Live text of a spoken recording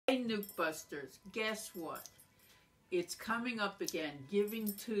Nuke Busters, guess what? It's coming up again,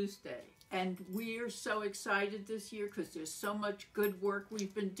 Giving Tuesday. And we're so excited this year because there's so much good work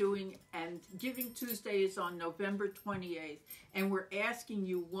we've been doing. And Giving Tuesday is on November 28th. And we're asking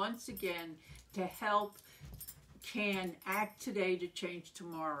you once again to help can act today to change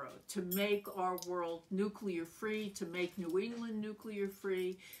tomorrow, to make our world nuclear free, to make New England nuclear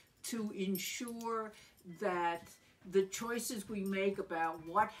free, to ensure that the choices we make about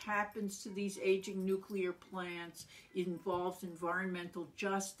what happens to these aging nuclear plants involves environmental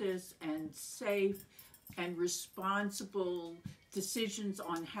justice and safe and responsible decisions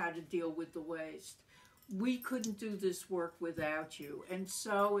on how to deal with the waste. We couldn't do this work without you. And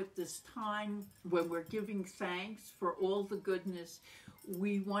so at this time, when we're giving thanks for all the goodness,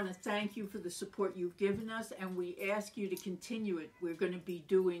 we want to thank you for the support you've given us, and we ask you to continue it. We're going to be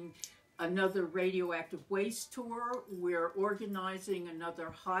doing another radioactive waste tour. We're organizing another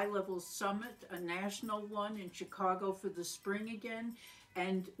high-level summit, a national one in Chicago for the spring again.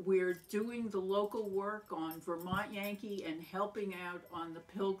 And we're doing the local work on Vermont Yankee and helping out on the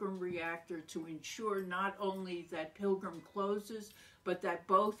Pilgrim reactor to ensure not only that Pilgrim closes, but that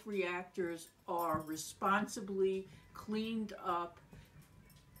both reactors are responsibly cleaned up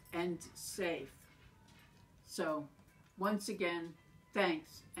and safe. So, once again,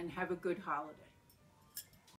 thanks and have a good holiday.